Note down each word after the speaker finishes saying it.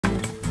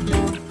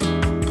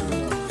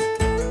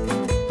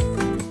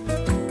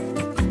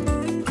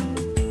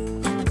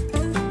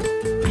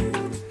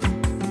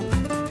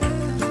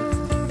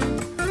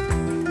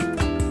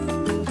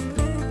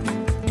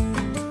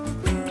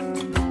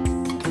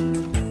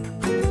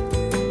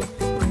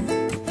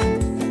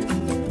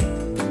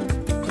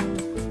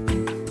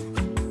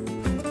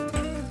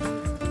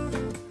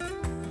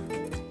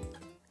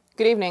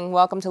Good evening.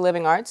 Welcome to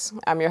Living Arts.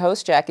 I'm your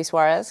host, Jackie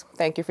Suarez.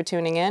 Thank you for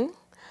tuning in.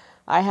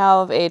 I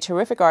have a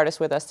terrific artist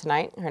with us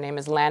tonight. Her name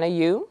is Lana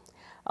Yu.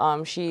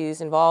 She's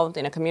involved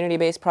in a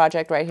community-based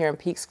project right here in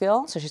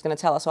Peekskill, so she's going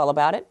to tell us all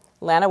about it.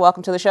 Lana,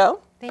 welcome to the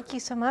show. Thank you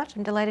so much.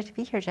 I'm delighted to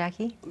be here,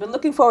 Jackie. I've been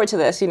looking forward to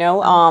this.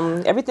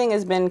 Everything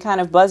has been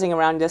kind of buzzing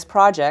around this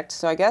project,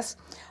 so I guess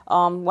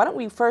why don't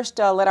we first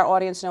let our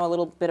audience know a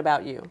little bit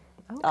about you.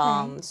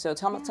 Okay. So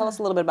tell us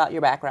a little bit about your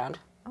background.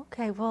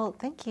 Okay, well,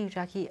 thank you,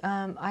 Jackie.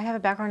 I have a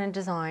background in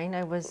design.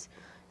 I was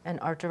an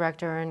art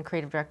director and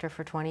creative director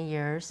for 20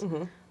 years,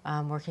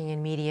 working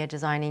in media,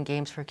 designing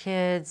games for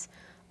kids,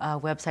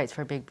 websites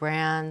for big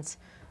brands,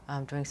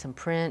 doing some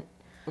print.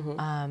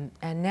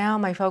 And now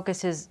my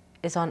focus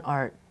is on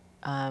art,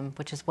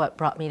 which is what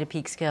brought me to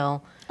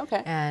Peekskill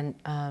and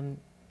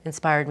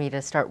inspired me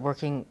to start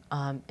working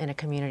in a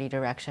community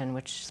direction,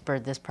 which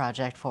spurred this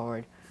project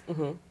forward.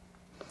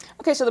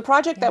 Okay, so the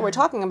project that we're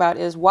talking about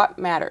is What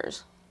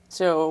Matters.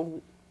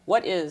 So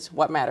what is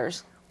What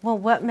Matters? Well,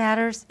 What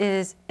Matters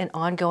is an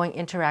ongoing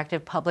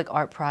interactive public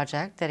art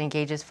project that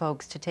engages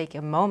folks to take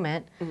a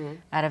moment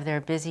out of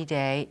their busy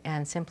day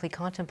and simply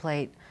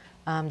contemplate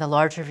the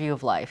larger view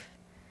of life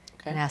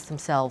and ask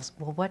themselves,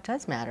 well, what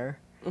does matter?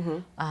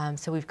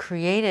 So we've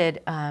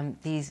created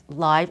these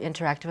live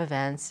interactive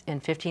events in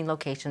 15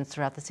 locations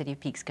throughout the city of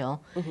Peekskill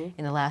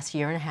in the last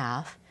year and a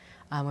half,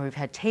 where we've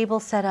had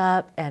tables set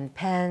up and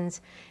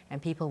pens,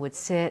 and people would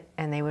sit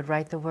and they would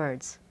write the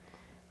words.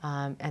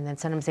 And then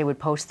sometimes they would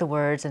post the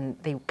words and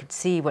they could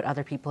see what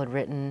other people had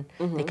written.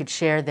 They could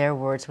share their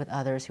words with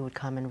others who would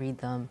come and read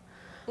them.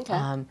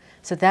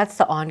 So that's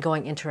the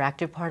ongoing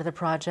interactive part of the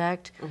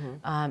project.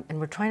 And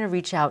we're trying to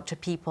reach out to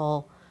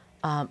people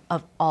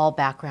of all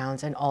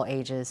backgrounds and all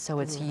ages. So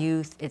it's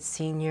youth, it's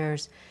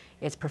seniors,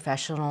 it's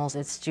professionals,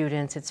 it's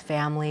students, it's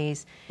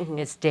families,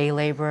 it's day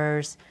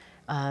laborers,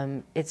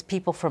 it's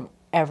people from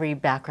every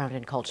background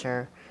and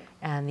culture.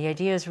 And the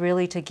idea is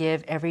really to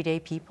give everyday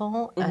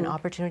people an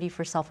opportunity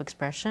for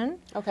self-expression.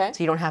 So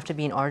you don't have to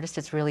be an artist,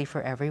 it's really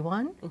for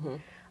everyone.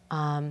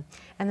 And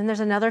then there's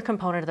another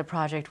component of the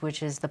project,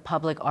 which is the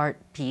public art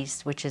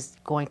piece, which is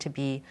going to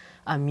be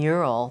a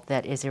mural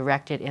that is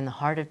erected in the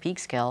heart of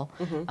Peekskill,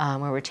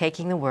 where we're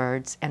taking the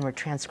words and we're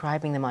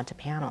transcribing them onto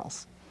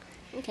panels.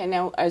 Okay,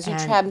 now as you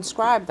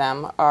transcribe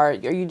them, are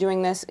you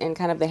doing this in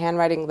kind of the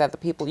handwriting that the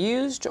people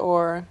used,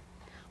 or?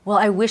 Well,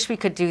 I wish we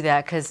could do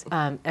that because,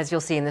 as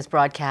you'll see in this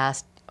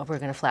broadcast, we're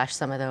going to flash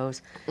some of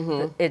those.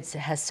 It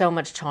has so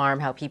much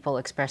charm how people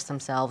express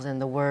themselves in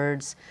the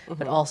words,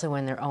 but also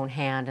in their own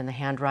hand, and the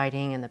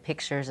handwriting and the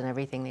pictures and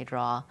everything they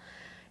draw.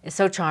 It's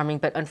so charming,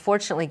 but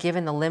unfortunately,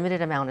 given the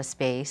limited amount of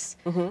space,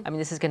 I mean,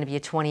 this is going to be a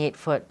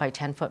 28-foot by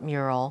 10-foot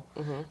mural,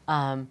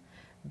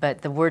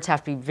 but the words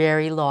have to be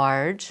very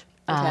large.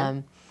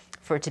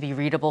 For it to be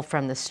readable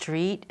from the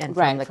street and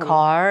from the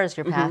car as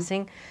you're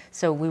passing.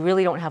 So we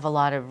really don't have a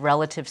lot of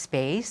relative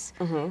space.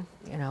 You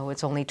know,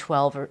 it's only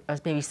 12 or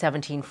maybe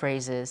 17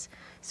 phrases.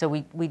 So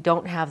we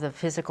don't have the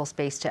physical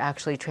space to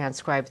actually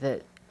transcribe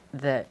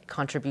the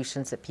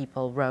contributions that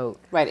people wrote.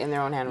 Right, in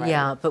their own handwriting.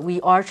 Yeah, but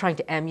we are trying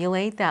to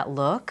emulate that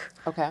look.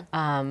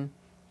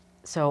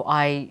 So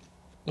I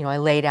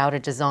laid out a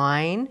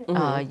design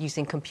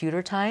using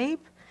computer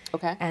type.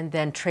 And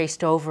then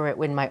traced over it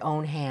with my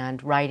own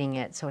hand, writing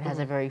it, so it has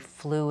a very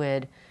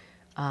fluid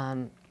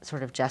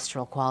sort of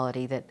gestural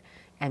quality that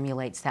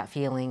emulates that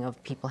feeling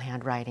of people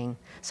handwriting.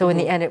 So in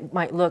the end, it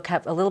might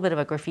have a little bit of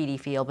a graffiti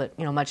feel, but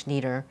much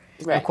neater.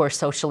 Of course,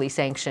 socially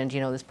sanctioned.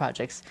 This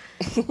project's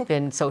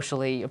been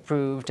socially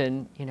approved,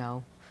 and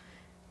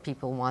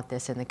people want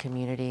this in the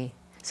community.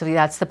 So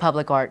that's the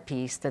public art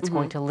piece that's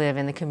going to live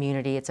in the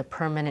community. It's a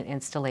permanent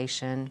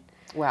installation.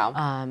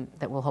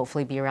 That will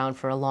hopefully be around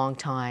for a long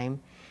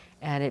time.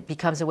 And it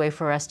becomes a way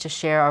for us to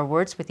share our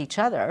words with each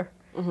other.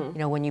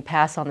 When you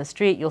pass on the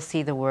street, you'll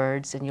see the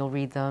words and you'll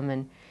read them,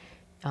 and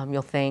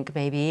you'll think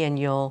maybe, and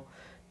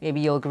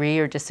maybe you'll agree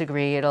or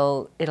disagree.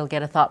 It'll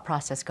get a thought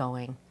process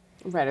going.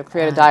 Right, it'll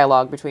create a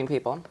dialogue between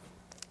people.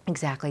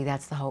 Exactly,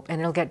 that's the hope, and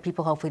it'll get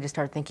people hopefully to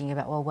start thinking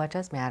about, well, what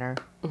does matter?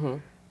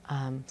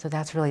 So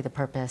that's really the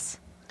purpose.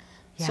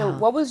 So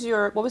what was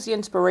the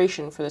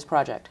inspiration for this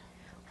project?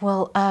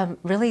 Well,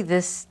 really,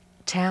 this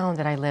town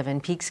that I live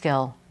in,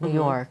 Peekskill, New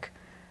York.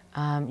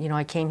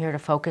 I came here to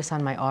focus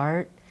on my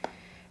art,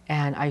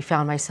 and I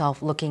found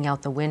myself looking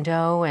out the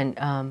window, and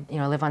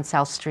I live on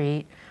South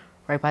Street,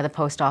 right by the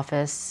post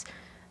office,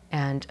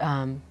 and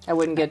I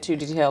wouldn't get too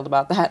detailed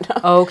about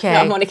that. Okay. No,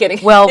 I'm only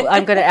kidding. Well,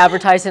 I'm going to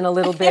advertise in a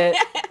little bit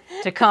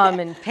to come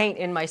and paint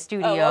in my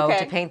studio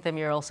to paint the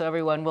mural, so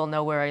everyone will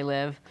know where I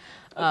live.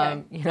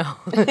 So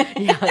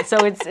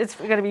it's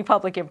going to be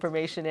public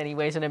information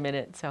anyways in a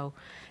minute, so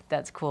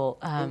that's cool.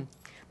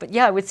 But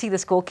yeah, I would see the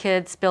school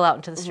kids spill out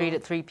into the street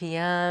at 3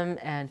 p.m.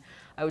 and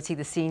I would see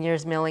the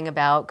seniors milling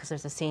about because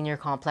there's a senior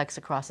complex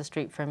across the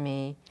street from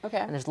me.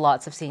 And there's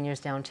lots of seniors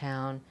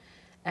downtown.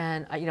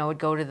 And I would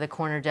go to the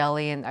corner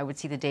deli and I would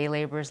see the day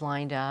laborers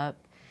lined up.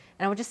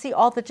 And I would just see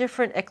all the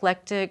different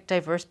eclectic,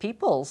 diverse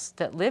peoples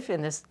that live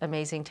in this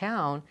amazing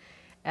town.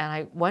 And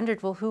I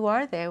wondered, well, who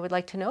are they? I would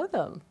like to know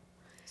them.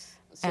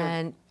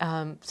 And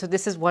so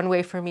this is one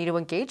way for me to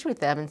engage with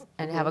them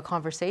and have a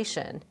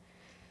conversation.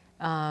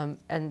 And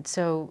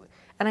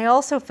I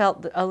also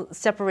felt a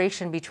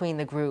separation between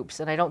the groups,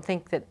 and I don't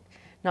think that,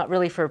 not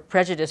really for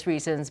prejudice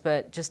reasons,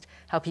 but just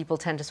how people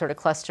tend to sort of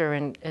cluster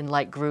in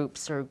like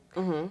groups or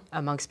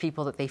amongst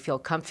people that they feel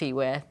comfy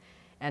with.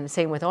 And the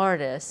same with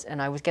artists.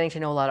 And I was getting to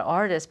know a lot of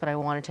artists, but I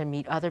wanted to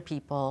meet other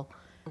people,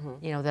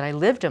 you know, that I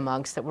lived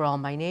amongst that were all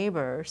my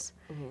neighbors.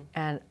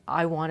 And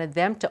I wanted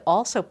them to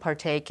also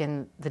partake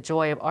in the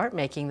joy of art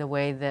making the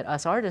way that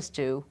us artists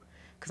do,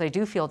 because I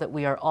do feel that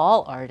we are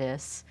all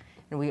artists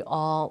and we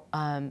all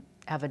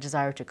have a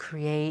desire to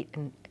create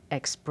and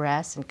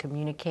express and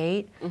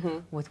communicate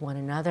with one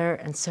another.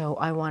 And so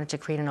I wanted to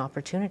create an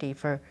opportunity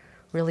for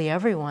really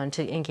everyone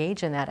to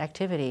engage in that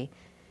activity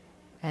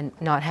and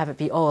not have it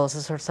be, oh, this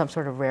is sort of some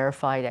sort of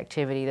rarefied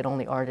activity that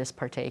only artists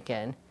partake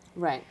in.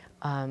 Right.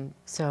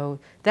 So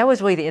that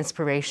was really the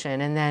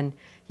inspiration. And then,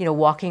 you know,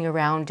 walking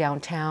around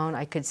downtown,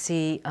 I could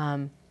see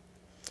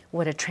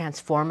what a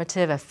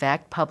transformative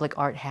effect public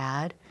art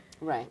had.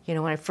 Right. You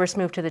know, when I first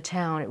moved to the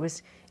town, it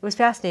was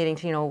fascinating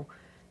to, you know,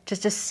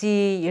 just to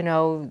see, you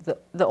know,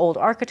 the old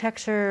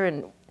architecture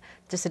and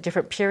just the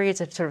different periods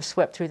that sort of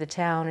swept through the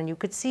town. And you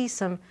could see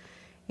some,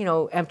 you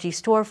know, empty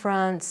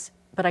storefronts,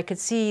 but I could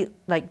see,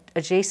 like,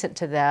 adjacent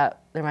to that,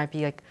 there might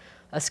be like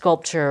a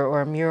sculpture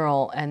or a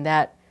mural, and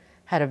that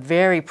had a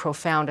very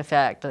profound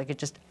effect. Like, it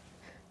just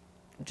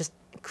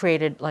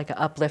created like an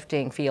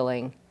uplifting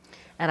feeling.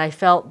 And I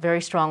felt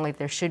very strongly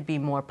there should be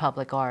more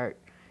public art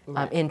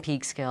in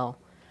Peekskill.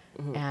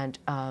 And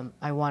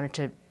I wanted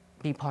to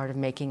be part of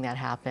making that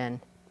happen.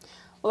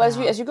 Well,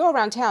 as you go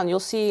around town, you'll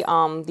see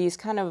these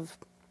kind of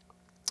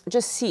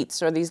just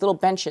seats or these little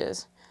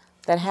benches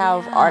that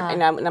have art,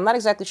 and I'm not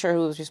exactly sure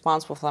who's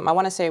responsible for them. I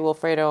want to say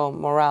Wilfredo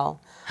Mural,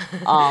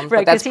 Right,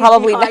 but that's he's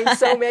probably behind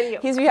so many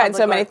he's behind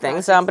so many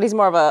things. But he's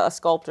more of a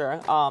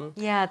sculptor.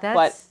 Yeah,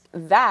 that's.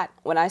 But that,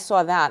 when I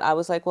saw that, I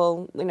was like,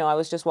 well, you know, I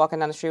was just walking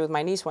down the street with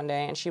my niece one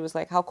day, and she was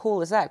like, "How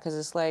cool is that?" Because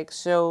it's like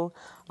so.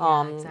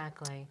 Yeah,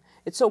 exactly.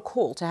 It's so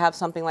cool to have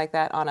something like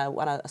that on a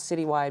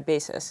citywide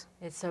basis.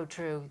 It's so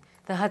true.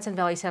 The Hudson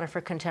Valley Center for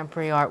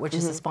Contemporary Art, which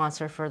is the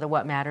sponsor for the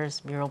What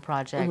Matters mural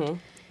project,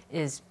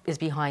 is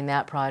behind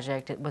that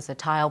project. It was a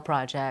tile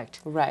project,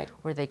 right,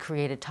 where they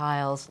created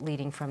tiles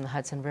leading from the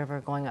Hudson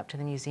River going up to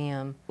the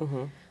museum,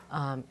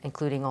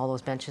 including all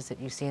those benches that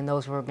you see, and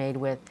those were made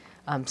with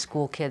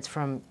school kids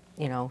from,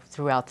 you know,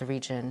 throughout the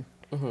region.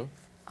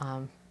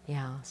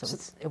 Yeah, so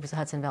it was the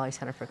Hudson Valley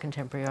Center for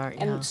Contemporary Art.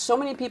 And so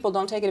many people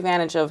don't take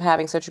advantage of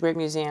having such a great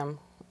museum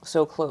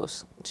so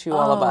close to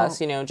all of us,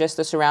 you know, just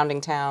the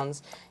surrounding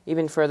towns,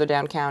 even further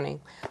down county.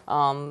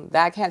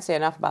 I can't say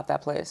enough about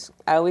that place.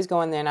 I always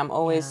go in there and I'm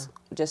always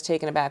just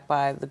taken aback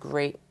by the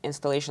great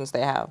installations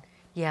they have.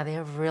 Yeah, they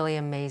have really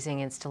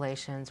amazing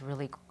installations,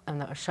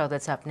 and the show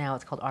that's up now,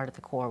 it's called Art at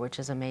the Core, which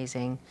is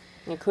amazing.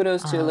 And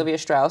kudos to Olivia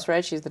Strauss,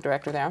 right? She's the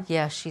director there.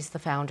 Yeah, she's the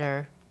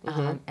founder,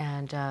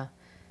 and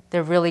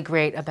they're really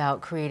great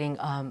about creating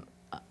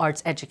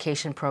arts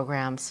education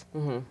programs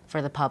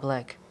for the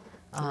public.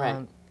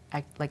 Right.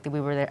 Like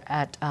we were there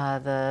at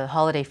the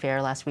holiday fair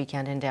last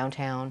weekend in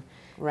downtown,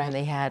 and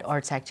they had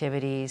arts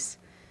activities,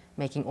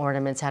 making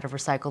ornaments out of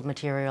recycled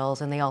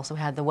materials, and they also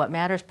had the What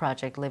Matters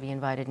project. Livy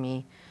invited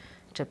me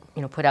to,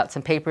 you know, put out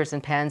some papers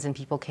and pens, and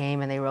people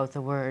came and they wrote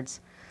the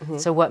words.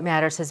 So What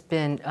Matters has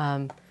been,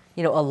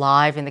 you know,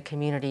 alive in the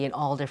community in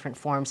all different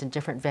forms, in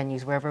different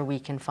venues, wherever we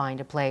can find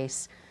a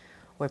place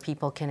where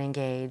people can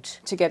engage.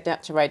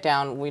 To write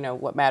down, you know,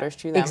 what matters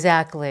to them.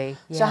 Exactly.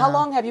 Yeah. So how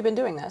long have you been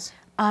doing this?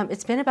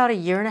 It's been about a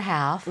year and a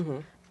half.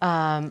 You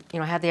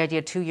know, I had the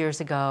idea 2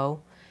 years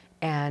ago,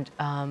 and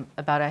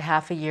about a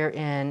half a year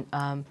in,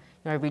 you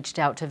know, I reached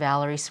out to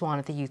Valerie Swan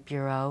at the Youth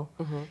Bureau,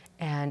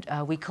 and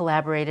we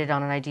collaborated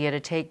on an idea to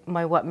take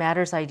my What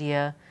Matters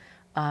idea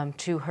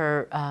to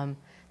her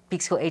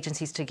Peekskill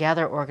Agencies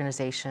Together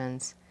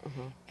organizations,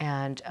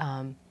 and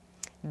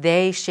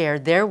they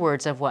shared their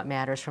words of what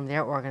matters from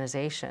their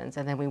organizations,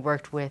 and then we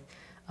worked with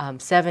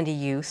 70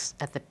 youths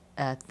at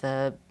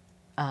the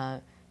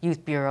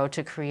Youth Bureau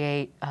to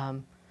create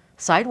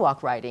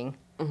sidewalk writing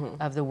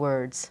of the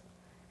words.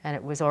 And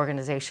it was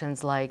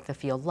organizations like the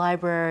Field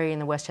Library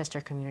and the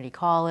Westchester Community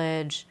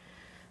College,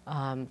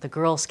 the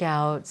Girl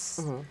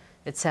Scouts,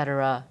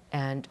 etc.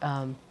 And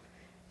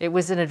it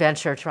was an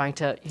adventure trying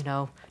to, you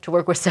know, to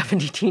work with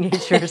 70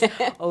 teenagers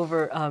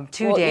over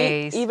 2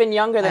 days. Even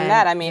younger than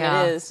that, I mean,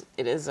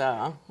 it is,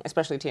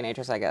 especially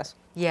teenagers, I guess.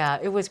 Yeah,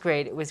 it was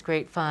great. It was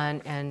great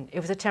fun, and it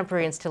was a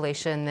temporary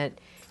installation that,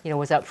 you know,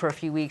 was up for a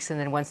few weeks, and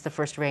then once the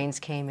first rains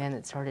came in,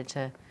 it started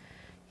to,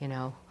 you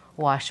know,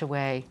 wash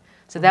away.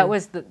 So that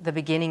was the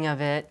beginning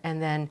of it,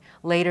 and then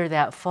later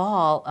that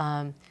fall,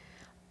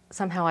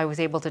 somehow I was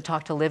able to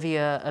talk to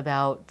Livia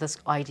about this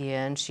idea,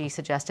 and she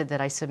suggested that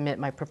I submit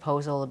my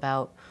proposal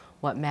about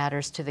what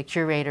matters to the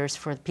curators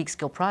for the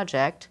Peekskill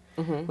Project,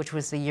 which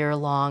was the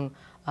year-long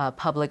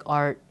public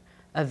art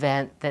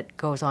event that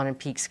goes on in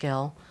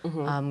Peekskill,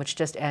 which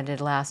just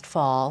ended last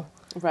fall.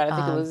 Right, I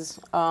think it was,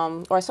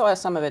 or I saw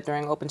some of it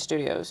during Open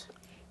Studios.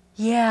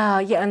 Yeah,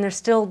 yeah, and there's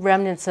still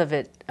remnants of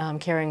it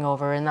carrying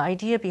over. And the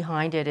idea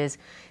behind it is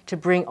to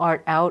bring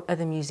art out of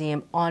the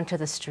museum onto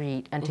the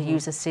street and to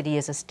use the city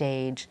as a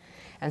stage.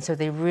 And so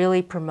they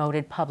really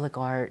promoted public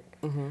art.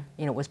 You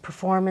know, it was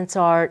performance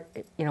art,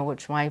 you know,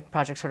 which my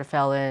project sort of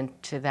fell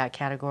into that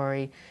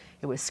category.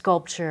 It was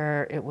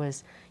sculpture. It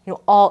was, you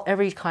know,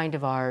 every kind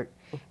of art.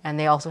 And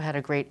they also had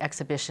a great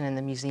exhibition in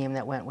the museum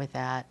that went with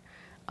that.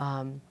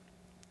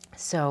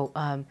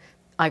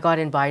 I got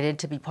invited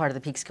to be part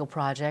of the Peekskill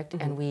project,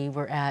 and we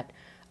were at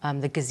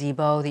the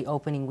gazebo the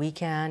opening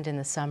weekend in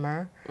the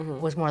summer. It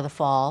was more the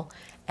fall,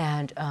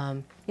 and you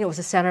know, it was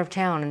the center of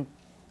town, and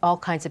all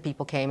kinds of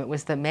people came. It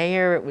was the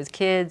mayor, it was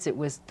kids, it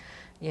was,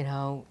 you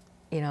know,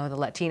 the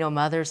Latino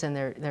mothers and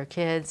their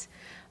kids,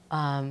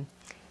 and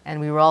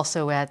we were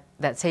also at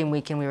that same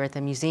weekend. We were at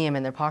the museum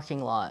in their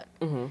parking lot.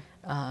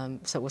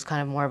 So it was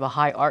kind of more of a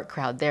high art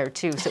crowd there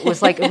too. So it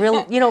was like a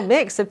real, you know,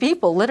 mix of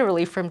people,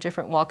 literally from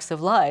different walks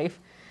of life.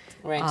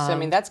 Right. So I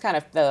mean, that's kind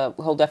of the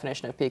whole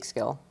definition of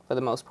Peekskill for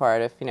the most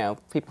part. If you know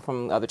people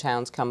from other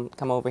towns come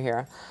over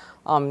here,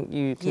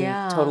 you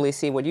can totally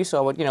see what you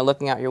saw. What, you know,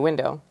 looking out your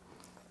window.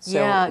 So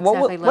yeah,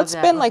 exactly. What's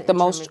been like the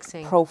most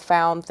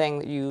profound thing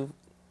that you've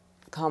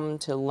come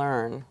to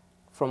learn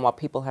from what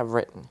people have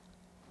written?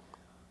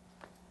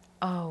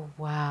 Oh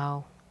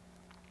wow.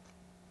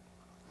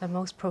 The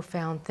most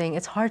profound thing.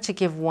 It's hard to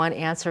give one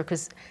answer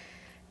because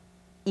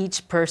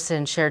each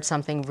person shared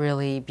something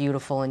really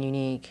beautiful and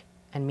unique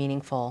and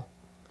meaningful.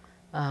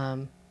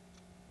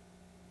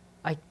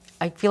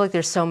 I feel like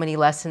there's so many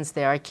lessons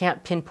there. I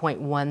can't pinpoint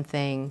one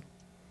thing.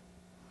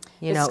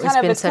 You know, it's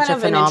been such a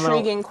phenomenal. An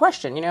intriguing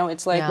question. You know,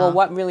 it's like, well,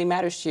 what really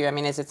matters to you? I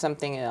mean, is it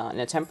something on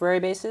a temporary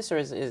basis, or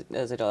is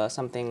it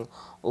something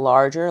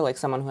larger, like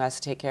someone who has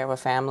to take care of a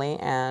family?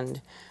 And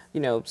you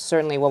know,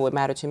 certainly what would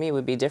matter to me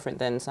would be different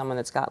than someone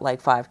that's got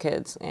like 5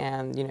 kids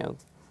and, you know,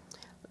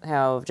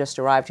 have just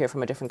arrived here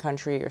from a different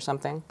country or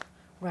something.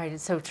 Right,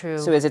 it's so true.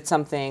 So is it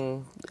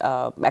something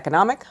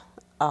economic?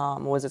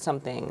 Was it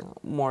something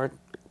more,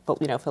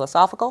 you know,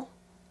 philosophical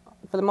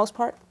for the most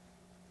part?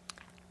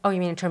 Oh, you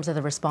mean in terms of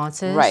the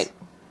responses? Right.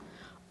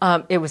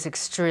 It was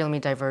extremely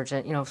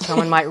divergent. You know,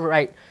 someone might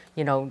write,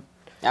 you know,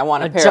 I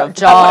want a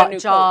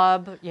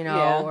job, you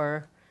know,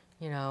 or,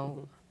 you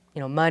know,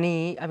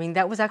 money. I mean,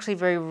 that was actually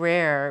very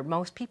rare.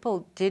 Most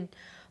people did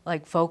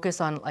like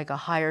focus on like a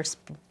higher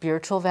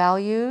spiritual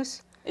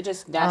values. It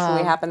just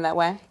naturally happened that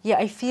way? Yeah,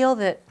 I feel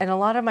that, and a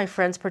lot of my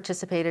friends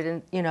participated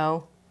in, you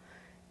know,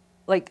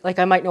 like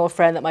I might know a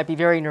friend that might be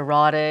very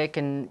neurotic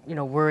and, you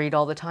know, worried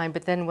all the time,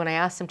 but then when I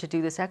asked them to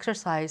do this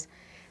exercise,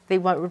 they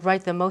would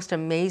write the most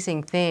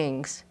amazing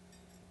things,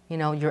 you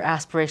know, your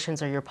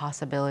aspirations or your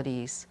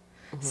possibilities.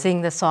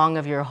 Sing the song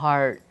of your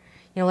heart.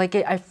 You know, like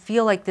I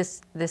feel like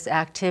this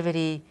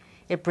activity,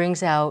 it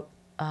brings out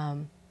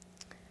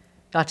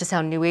not to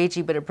sound new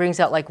agey, but it brings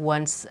out like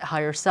one's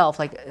higher self,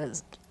 like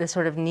this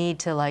sort of need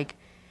to like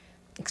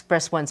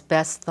express one's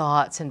best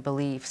thoughts and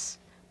beliefs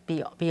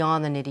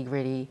beyond the nitty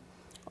gritty.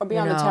 Or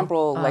beyond the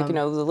temporal, like, you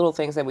know, the little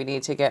things that we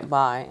need to get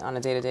by on a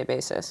day-to-day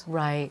basis.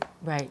 Right,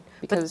 right.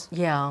 Because, but,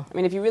 yeah. I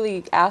mean, if you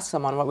really ask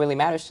someone what really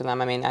matters to them,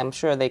 I mean, I'm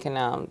sure they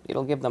can,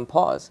 it'll give them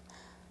pause.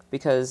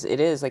 Because it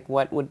is, like,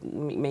 what would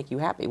make you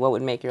happy? What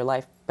would make your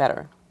life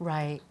better?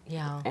 Right,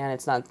 yeah. And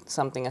it's not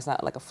something, it's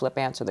not like a flip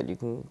answer that you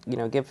can, you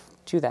know, give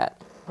to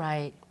that.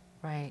 Right,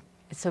 right.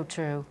 It's so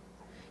true.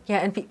 Yeah,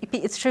 and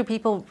it's true,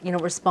 people, you know,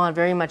 respond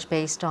very much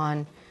based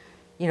on,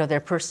 you know,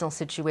 their personal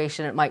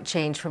situation. It might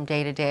change from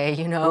day to day,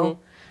 you know.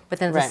 But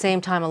then at the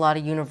same time, a lot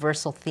of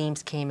universal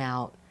themes came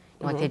out,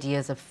 you know, like the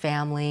ideas of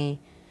family,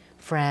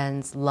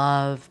 friends,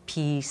 love,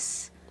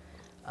 peace,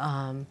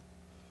 you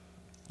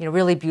know,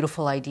 really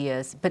beautiful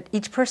ideas. But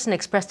each person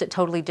expressed it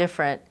totally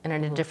different and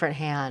in a different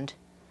hand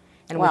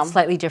and with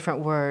slightly different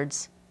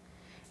words.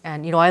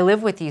 And, you know, I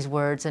live with these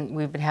words, and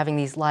we've been having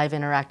these live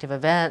interactive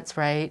events,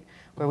 right,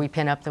 where we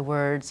pin up the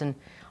words, and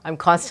I'm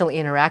constantly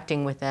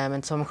interacting with them,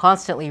 and so I'm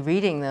constantly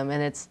reading them,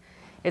 and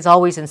it's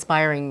always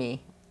inspiring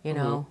me, you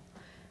know.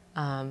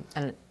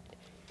 And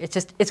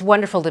it's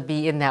wonderful to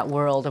be in that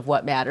world of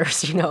what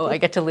matters, you know. I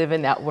get to live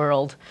in that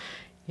world.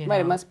 You know?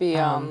 Right, it must be,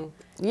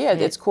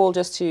 it's cool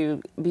just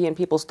to be in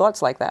people's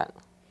thoughts like that.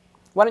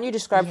 Why don't you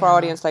describe for our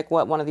audience like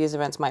what one of these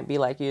events might be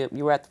like? You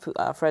were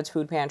at Fred's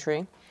Food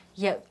Pantry.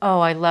 Yeah, oh,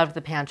 I loved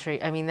the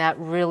pantry. I mean, that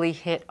really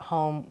hit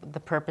home the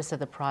purpose of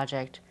the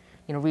project,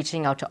 you know,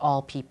 reaching out to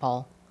all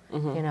people,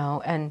 you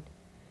know. And,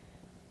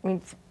 I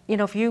mean, you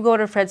know, if you go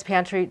to Fred's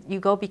Pantry,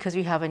 you go because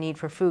you have a need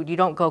for food. You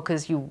don't go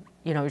because you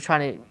know, you're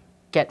trying to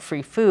get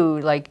free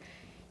food. Like,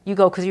 you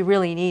go because you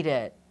really need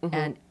it.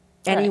 And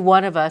any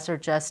one of us are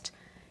just,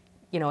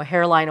 you know, a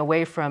hairline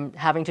away from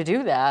having to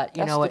do that.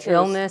 You know, an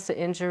illness, an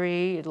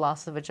injury,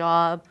 loss of a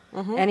job,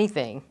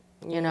 anything,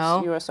 you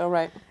know. You are so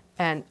right.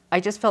 And I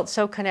just felt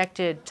so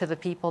connected to the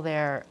people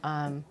there.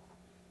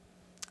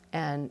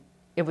 And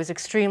it was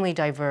extremely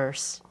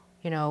diverse.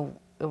 You know,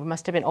 it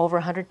must have been over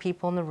 100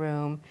 people in the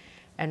room.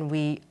 And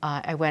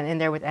I went in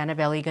there with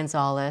Annabelle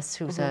Gonzalez,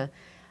 who's a,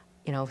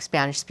 you know,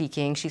 Spanish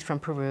speaking. She's from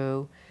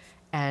Peru.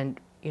 And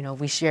you know,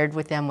 we shared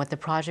with them what the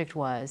project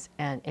was,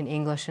 and in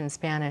English and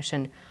Spanish,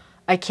 and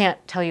I can't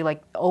tell you,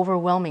 like,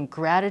 overwhelming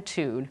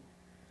gratitude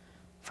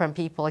from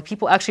people. Like,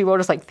 people actually wrote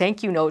us, like,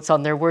 thank you notes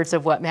on their words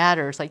of what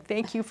matters. Like,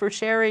 thank you for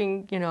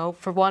sharing, you know,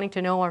 for wanting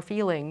to know our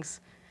feelings.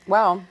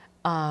 Wow.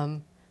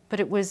 But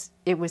it was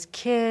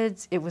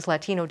kids, it was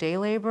Latino day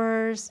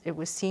laborers, it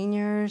was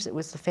seniors, it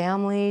was the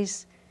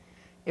families.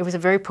 It was a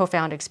very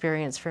profound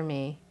experience for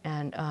me.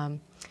 And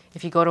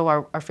if you go to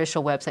our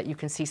official website, you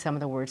can see some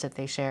of the words that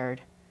they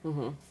shared.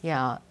 Mm-hmm.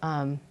 Yeah,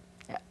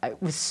 I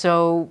was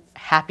so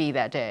happy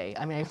that day.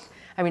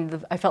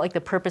 I felt like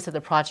the purpose of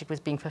the project was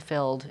being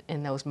fulfilled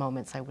in those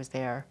moments I was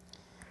there.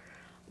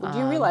 Do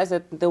you realize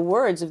that the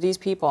words of these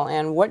people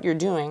and what you're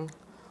doing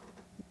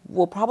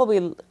will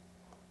probably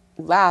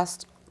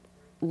last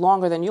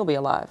longer than you'll be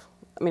alive?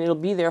 I mean, it'll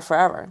be there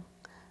forever.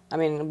 I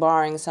mean,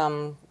 barring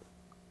something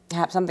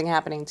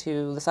happening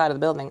to the side of the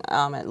building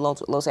at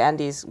Los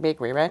Andes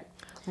Bakery, right?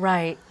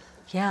 Right.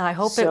 Yeah, I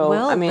hope it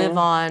will live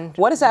on.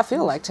 What does that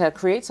feel like to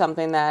create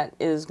something that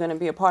is going to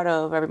be a part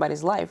of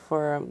everybody's life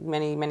for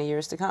many, many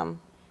years to come?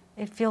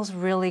 It feels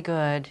really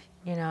good,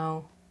 you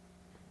know.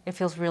 It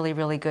feels really,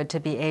 really good to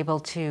be able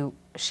to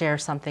share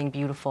something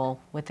beautiful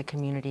with the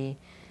community.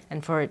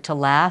 And for it to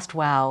last,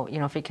 wow, you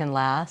know, if it can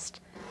last,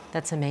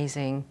 that's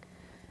amazing.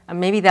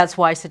 Maybe that's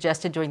why I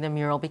suggested doing the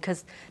mural,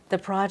 because the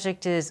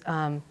project is,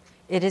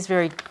 it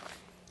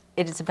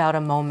is about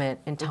a moment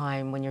in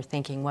time when you're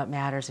thinking what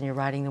matters and you're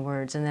writing the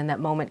words, and then that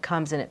moment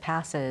comes and it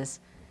passes.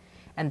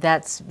 And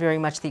that's very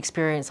much the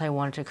experience I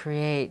wanted to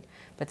create.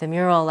 But the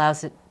mural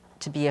allows it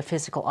to be a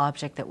physical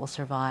object that will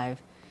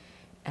survive.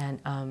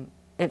 And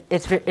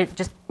it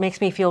just makes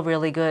me feel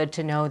really good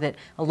to know that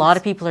a lot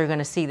of people are going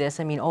to see this.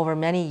 I mean, over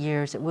many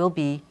years, it will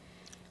be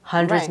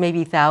hundreds,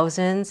 maybe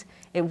thousands.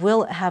 It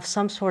will have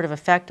some sort of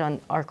effect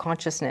on our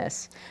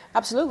consciousness.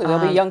 Absolutely.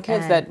 There'll be young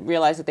kids that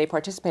realize that they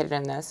participated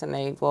in this, and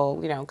they will,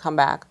 you know, come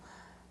back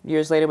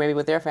years later maybe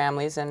with their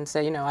families and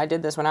say, you know, I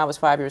did this when I was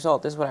 5 years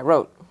old. This is what I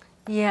wrote.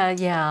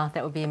 Yeah,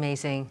 that would be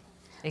amazing.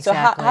 Exactly.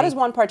 So how does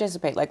one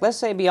participate? Like, let's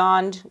say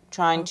beyond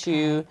trying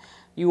to,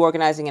 you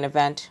organizing an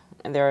event,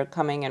 and they're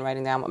coming and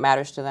writing down what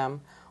matters to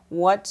them,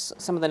 what's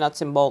some of the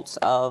nuts and bolts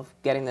of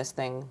getting this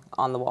thing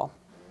on the wall?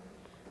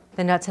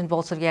 The nuts and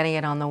bolts of getting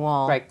it on the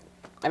wall. Right.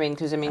 I mean,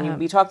 because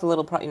we talked a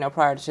little,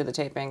 prior to the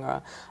taping,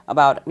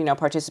 about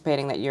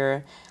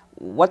participating.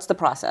 What's the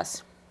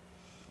process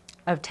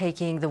of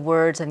taking the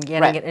words and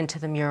getting it into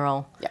the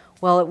mural? Yeah.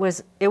 Well,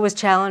 it was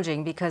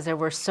challenging because there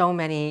were so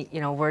many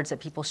words that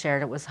people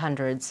shared. It was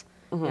hundreds,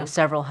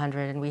 several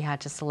hundred, and we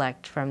had to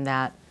select from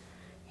that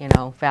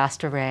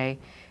vast array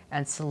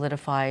and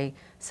solidify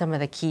some of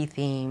the key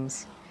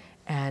themes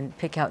and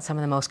pick out some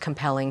of the most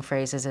compelling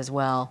phrases as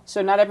well.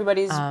 So not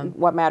everybody's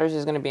what matters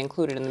is going to be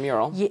included in the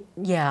mural?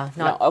 Yeah.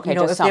 Not, no, okay,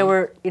 just if some. there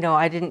were,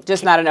 I didn't...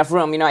 Just not enough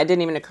room. It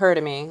didn't even occur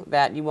to me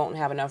that you won't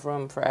have enough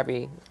room for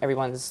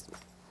everyone's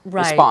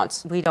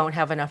response. We don't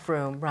have enough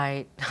room,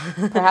 right.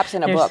 Perhaps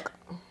in a book.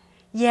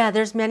 Yeah,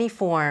 there's many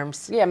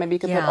forms. Yeah, maybe you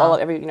could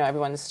put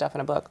everyone's stuff in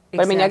a book.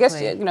 But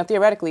Exactly. I guess,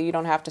 theoretically, you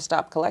don't have to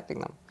stop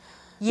collecting them.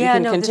 Yeah,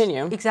 you can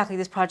continue. Exactly.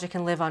 This project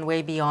can live on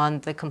way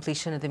beyond the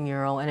completion of the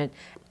mural. And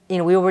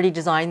we already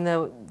designed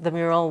the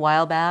mural a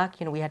while back.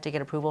 We had to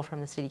get approval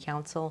from the city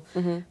council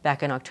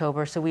back in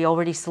October. So we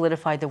already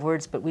solidified the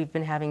words, but we've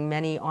been having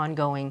many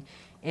ongoing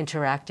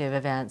interactive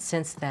events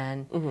since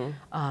then.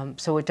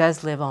 So it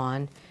does live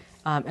on.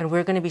 And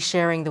we're going to be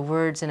sharing the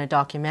words in a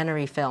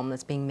documentary film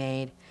that's being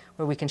made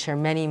where we can share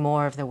many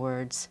more of the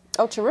words.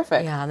 Oh,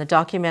 terrific. Yeah, and the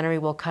documentary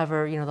will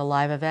cover, the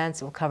live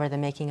events. It will cover the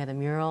making of the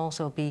mural.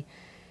 So it'll be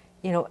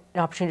an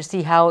opportunity to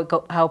see how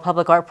a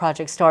public art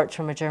project starts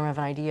from a germ of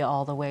an idea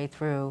all the way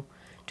through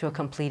to a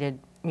completed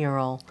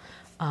mural.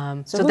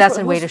 So that's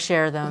a way to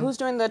share them. Who's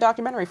doing the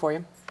documentary for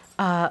you?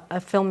 A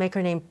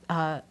filmmaker named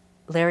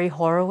Larry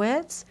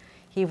Horowitz.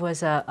 He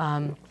was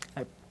a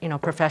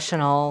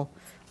professional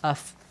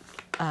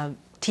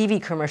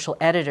TV commercial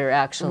editor,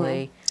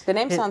 actually. The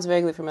name sounds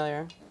vaguely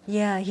familiar.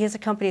 Yeah, he has a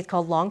company. It's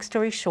called Long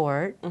Story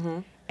Short,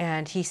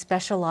 and he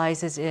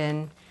specializes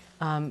in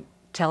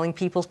telling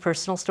people's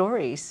personal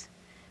stories.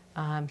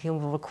 He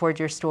will record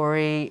your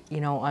story,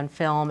 on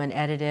film and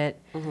edit it.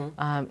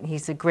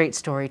 He's a great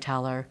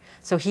storyteller.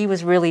 So he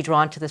was really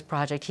drawn to this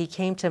project. He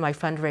came to my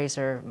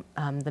fundraiser,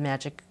 the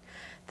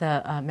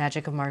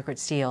Magic of Margaret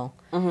Steele,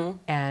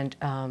 and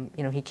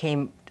he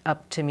came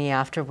up to me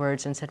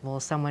afterwards and said, "Well,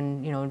 is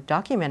someone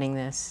documenting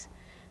this?"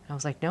 And I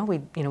was like, "No,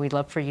 we'd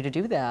love for you to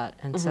do that."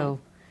 And so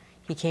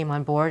he came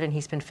on board, and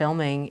he's been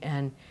filming,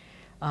 and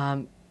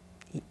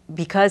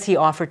because he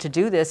offered to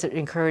do this, it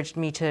encouraged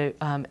me to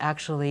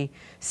actually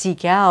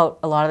seek out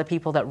a lot of the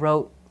people that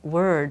wrote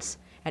words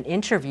and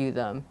interview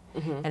them.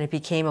 And it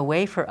became a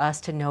way for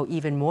us to know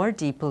even more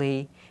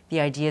deeply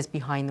the ideas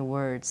behind the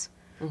words.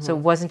 So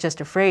it wasn't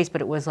just a phrase, but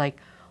it was like,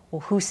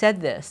 well, who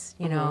said this,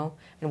 and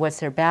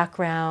what's their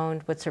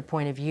background, what's their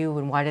point of view,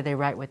 and why did they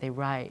write what they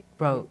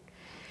wrote?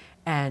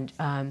 And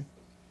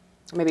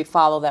maybe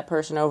follow that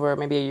person over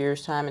maybe a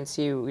year's time and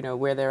see,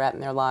 where they're at in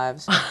their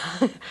lives,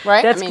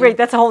 right? That's great.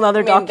 That's a whole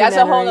other documentary. That's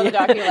a whole other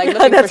documentary, like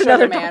looking for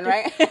Sugar Man,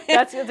 right?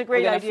 That's a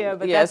great idea.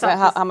 But yeah, so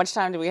how much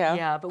time do we have?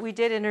 Yeah, but we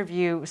did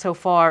interview so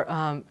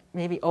far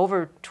maybe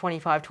over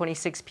 25,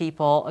 26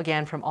 people,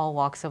 again, from all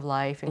walks of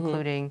life,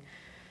 including,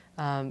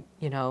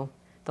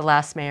 the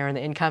last mayor and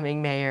the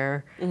incoming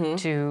mayor,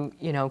 to,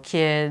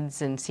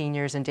 kids and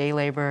seniors and day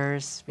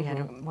laborers. We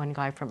had one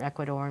guy from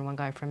Ecuador and one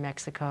guy from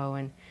Mexico,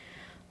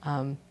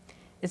 and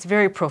it's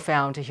very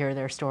profound to hear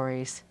their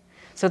stories.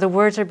 So the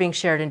words are being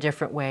shared in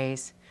different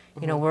ways.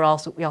 We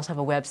also have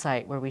a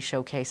website where we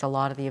showcase a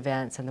lot of the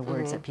events and the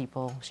words that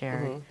people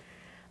shared.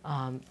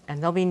 And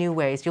there'll be new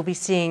ways. You'll be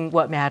seeing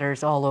what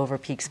matters all over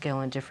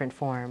Peekskill in different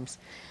forms.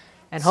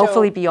 And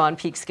hopefully beyond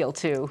Peekskill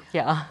too,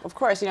 yeah. Of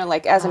course,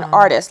 like as an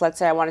artist, let's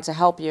say I wanted to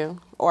help you,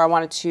 or I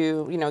wanted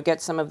to,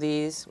 get some of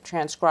these,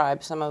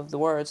 transcribe some of the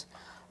words.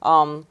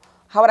 How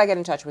would I get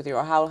in touch with you,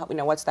 or how,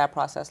 what's that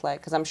process like?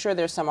 Because I'm sure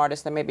there's some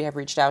artists that maybe have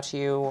reached out to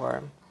you,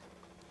 or...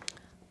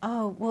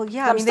 Oh, well,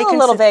 yeah. I'm still a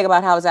little vague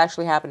about how it's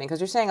actually happening, because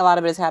you're saying a lot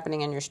of it is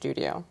happening in your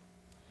studio.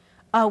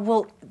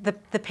 Well,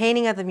 the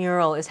painting of the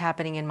mural is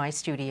happening in my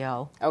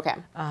studio. Okay.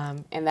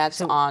 And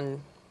that's on...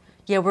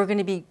 Yeah, we're going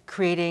to be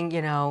creating,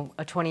 a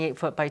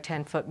 28-foot by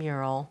 10-foot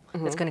mural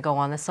that's going to go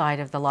on the side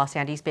of the Los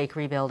Andes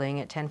Bakery building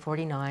at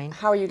 1049.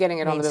 How are you getting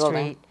it on the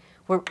building?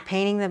 We're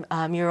painting the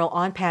mural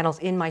on panels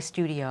in my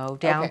studio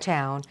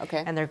downtown.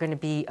 Okay. And they're going to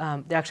be,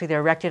 they're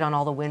erected on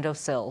all the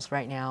windowsills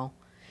right now.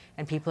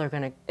 And people are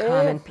going to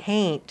come and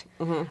paint.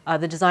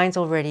 The design's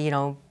already,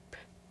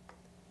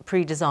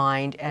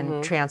 pre-designed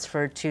and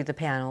transferred to the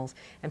panels.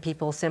 And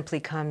people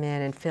simply come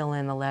in and fill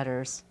in the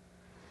letters.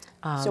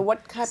 So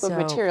what type of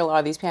material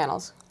are these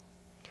panels?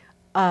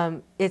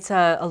 It's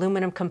a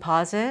aluminum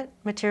composite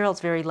material. It's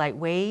very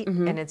lightweight,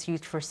 and it's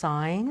used for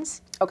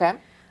signs. Okay.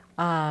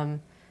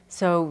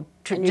 So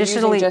traditionally, and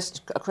you're using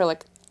just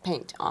acrylic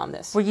paint on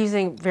this? We're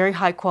using very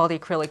high quality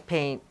acrylic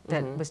paint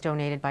that was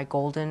donated by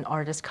Golden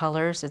Artist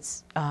Colors.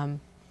 It's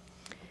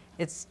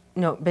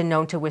been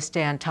known to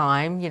withstand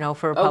time,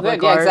 for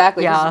public art. Yeah,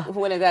 exactly. Yeah,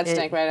 when did that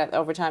stink? Right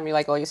over time, you're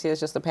like, all you see is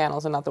just the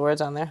panels and not the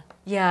words on there.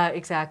 Yeah,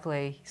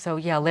 exactly. So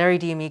yeah, Larry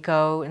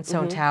D'Amico and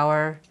Stone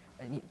Tower,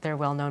 they're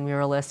well-known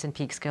muralists in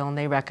Peekskill, and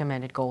they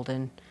recommended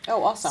Golden.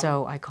 Oh, awesome.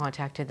 So I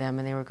contacted them,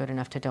 and they were good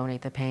enough to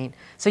donate the paint.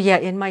 So yeah,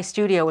 in my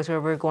studio is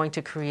where we're going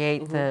to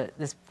create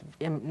this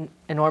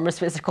enormous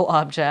physical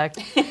object.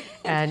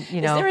 And is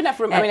there enough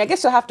room? I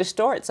guess you'll have to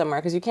store it somewhere,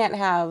 because you can't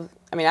have.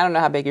 I don't know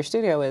how big your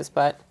studio is,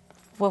 but.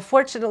 Well,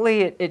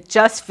 fortunately, it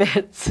just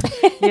fits.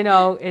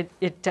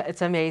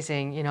 It's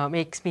amazing. It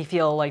makes me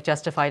feel like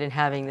justified in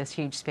having this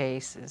huge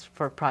space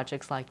for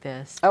projects like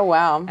this. Oh,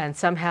 wow. And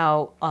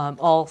somehow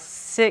all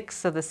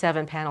 6 of the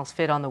 7 panels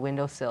fit on the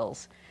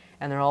windowsills,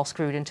 and they're all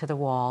screwed into the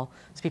wall,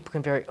 so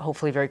people can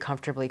hopefully very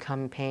comfortably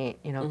come and paint.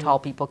 Tall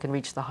people can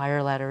reach the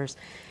higher letters,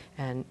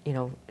 and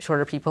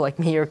shorter people like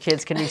me or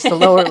kids can reach the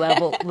lower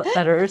level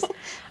letters.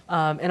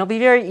 And it'll be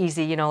very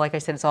easy. Like I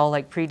said, it's all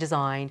like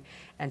pre-designed.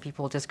 And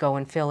people just go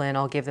and fill in.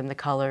 I'll give them the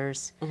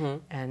colors,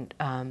 and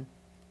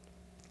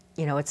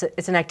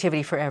it's an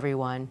activity for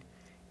everyone.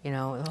 The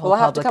whole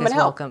public is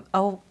welcome.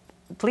 Oh,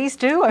 please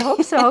do. I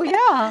hope so.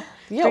 Yeah.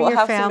 Yeah, we'll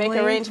have to make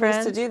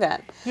arrangements to do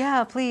that.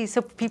 Yeah, please.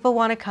 So people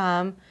want to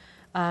come,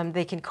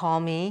 they can call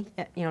me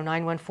at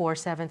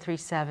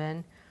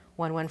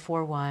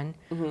 914-737-1141,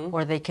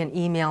 or they can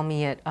email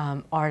me at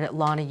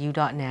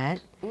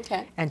art@lanayu.net.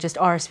 Okay. And just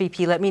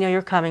RSVP. Let me know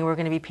you're coming. We're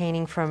going to be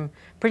painting from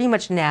pretty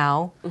much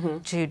now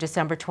to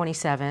December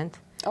 27th.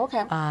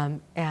 Okay.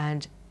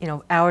 And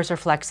hours are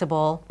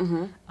flexible,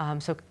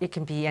 so it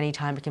can be any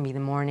time. It can be the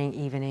morning,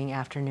 evening,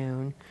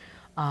 afternoon.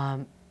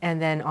 And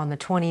then on the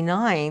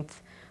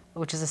 29th,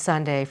 which is a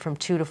Sunday, from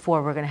 2 to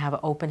 4, we're going to have an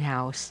open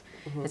house.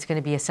 It's going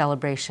to be a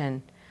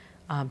celebration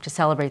to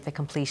celebrate the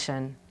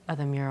completion of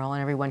the mural,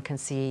 and everyone can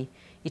see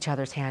each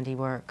other's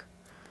handiwork.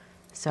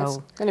 So it's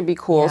going to be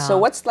cool. Yeah. So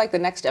what's like the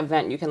next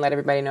event you can let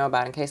everybody know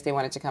about in case they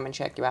wanted to come and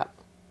check you out?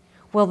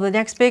 Well, the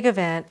next big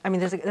event,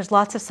 there's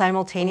lots of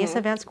simultaneous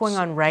events going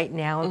on right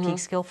now in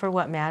Peekskill for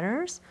What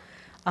Matters.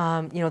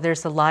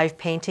 There's the live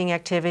painting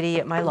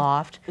activity at my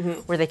loft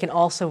where they can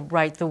also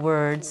write the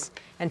words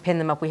and pin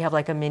them up. We have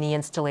like a mini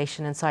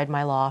installation inside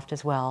my loft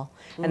as well.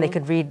 And they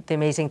could read the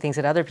amazing things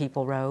that other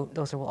people wrote.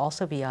 Those will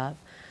also be up.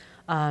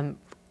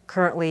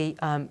 Currently,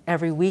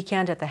 every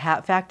weekend at the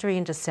Hat Factory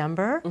in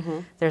December,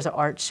 there's an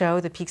art show,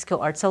 the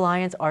Peekskill Arts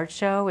Alliance art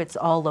show. It's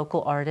all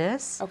local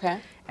artists. Okay.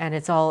 And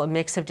it's all a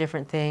mix of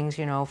different things,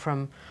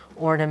 from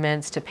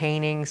ornaments to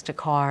paintings to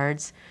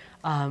cards.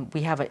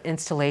 We have an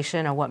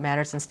installation, a What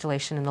Matters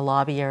installation in the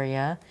lobby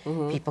area.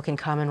 People can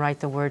come and write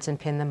the words and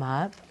pin them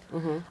up.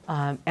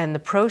 And the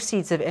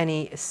proceeds of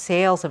any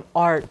sales of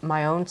art,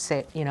 my own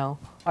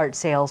art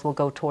sales, will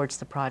go towards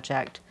the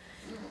project.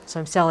 So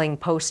I'm selling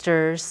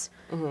posters,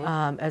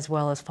 as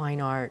well as fine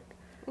art,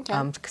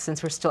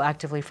 since we're still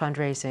actively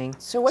fundraising.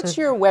 So what's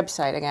your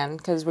website again?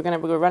 Because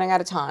we're running out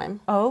of time.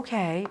 Oh,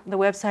 okay. The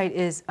website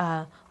is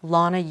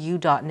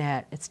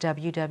lanayu.net. It's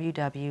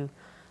www.lanayu.net.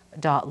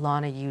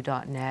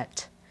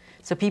 www.lanayu.net.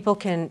 So people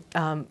can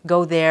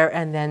go there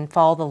and then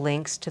follow the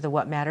links to the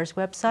What Matters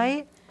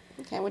website.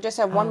 Okay, we just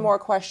have one more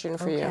question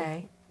for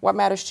you. What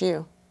matters to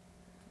you?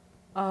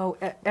 Oh,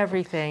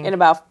 everything. In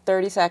about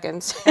 30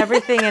 seconds.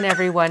 Everything and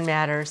everyone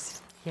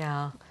matters.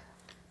 Yeah.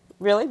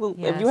 Really? Well,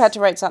 Yes. if you had to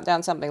write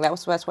down something,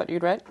 that's what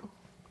you'd write?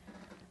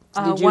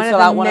 Did you one fill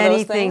of out the one of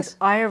many those things?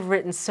 I have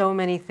written so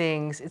many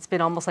things. It's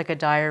been almost like a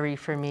diary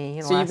for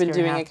me. So you've been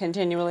doing it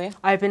continually?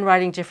 I've been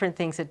writing different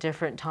things at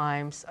different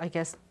times. I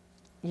guess,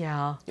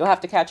 yeah. You'll have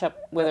to catch up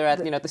with her at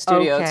the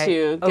studio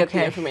to get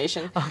the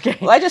information. Okay.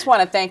 Well, I just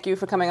want to thank you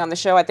for coming on the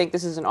show. I think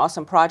this is an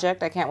awesome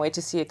project. I can't wait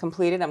to see it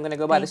completed. I'm going to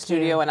go by the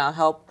studio and I'll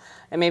help,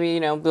 and maybe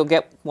we'll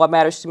get What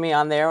Matters to Me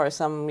on there, or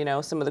some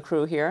of the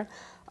crew here.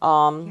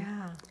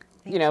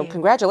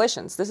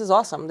 Congratulations. This is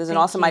awesome. This is an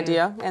awesome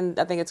idea, and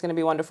I think it's going to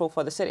be wonderful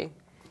for the city.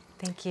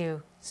 Thank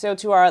you. So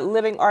to our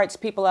living arts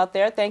people out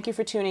there, thank you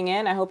for tuning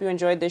in. I hope you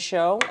enjoyed this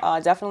show.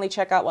 Definitely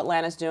check out what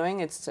Lana's doing.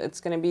 It's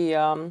going to be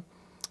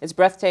it's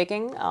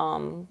breathtaking,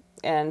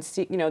 and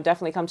see,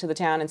 definitely come to the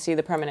town and see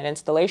the permanent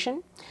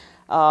installation.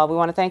 We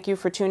want to thank you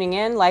for tuning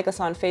in. Like us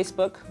on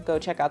Facebook. Go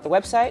check out the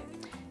website.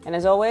 And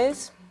as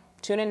always,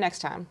 tune in next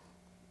time.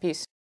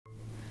 Peace.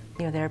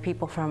 There are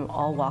people from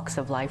all walks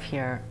of life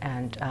here,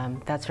 and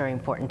that's very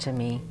important to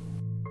me.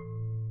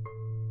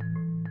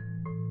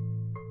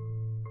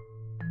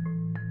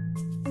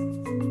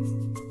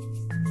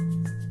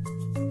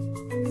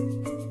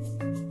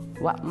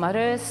 What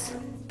matters?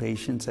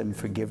 Patience and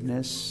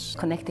forgiveness.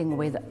 Connecting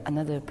with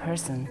another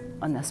person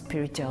on a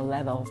spiritual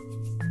level.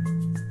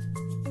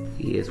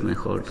 Y es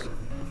mejor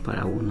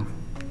para uno,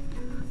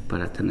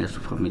 para tener su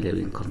familia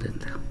bien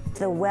contenta.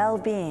 The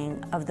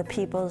well-being of the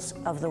peoples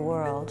of the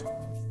world.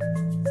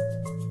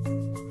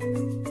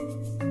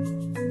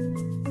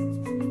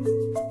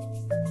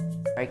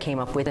 I came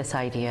up with this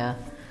idea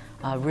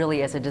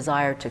really as a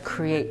desire to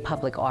create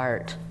public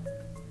art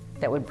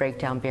that would break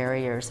down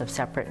barriers of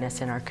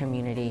separateness in our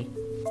community.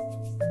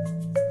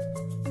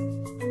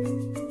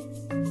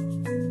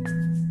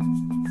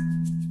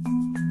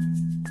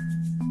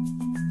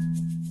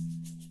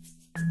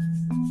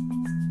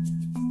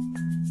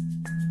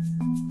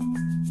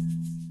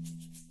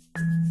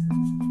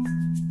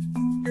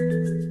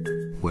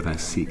 What I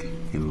seek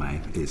in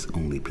life is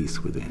only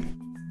peace within.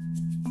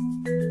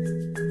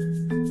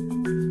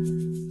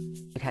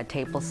 We had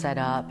tables set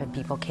up and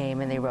people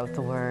came and they wrote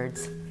the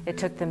words. It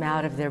took them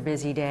out of their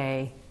busy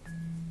day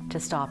to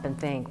stop and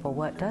think, well,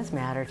 what does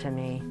matter to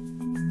me?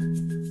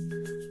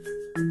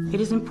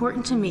 It is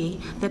important to me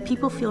that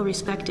people feel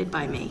respected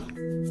by me.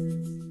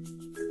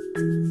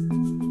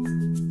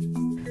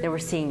 There were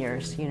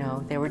seniors,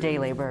 there were day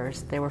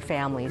laborers, there were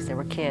families, there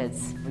were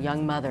kids,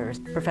 young mothers,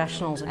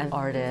 professionals and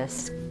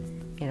artists.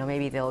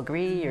 Maybe they'll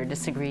agree or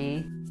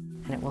disagree,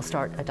 and it will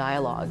start a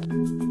dialogue.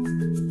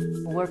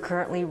 We're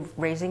currently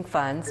raising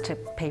funds to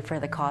pay for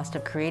the cost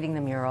of creating the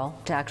mural.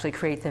 To actually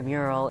create the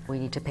mural, we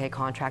need to pay a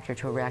contractor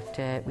to erect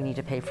it. We need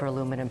to pay for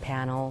aluminum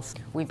panels.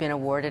 We've been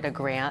awarded a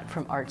grant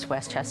from Arts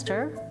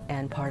Westchester,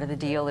 and part of the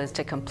deal is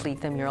to complete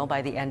the mural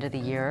by the end of the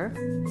year.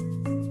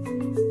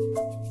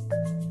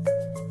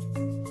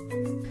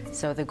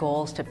 So the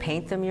goal is to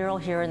paint the mural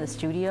here in the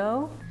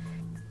studio.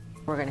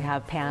 We're going to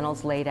have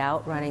panels laid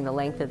out running the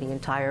length of the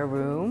entire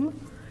room.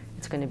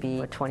 It's going to be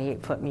a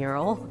 28-foot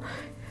mural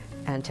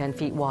and 10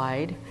 feet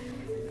wide.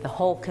 The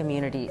whole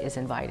community is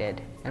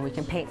invited, and we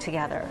can paint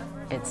together.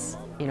 It's,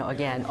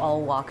 again,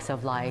 all walks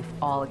of life,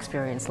 all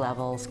experience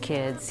levels,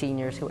 kids,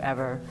 seniors,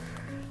 whoever.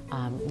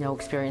 No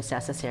experience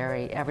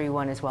necessary.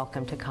 Everyone is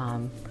welcome to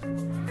come.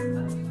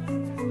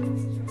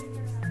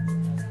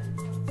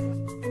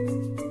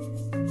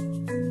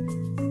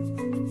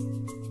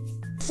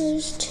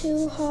 There's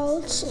two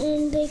hearts,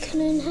 and they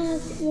couldn't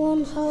have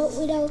one heart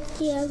without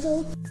the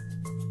other.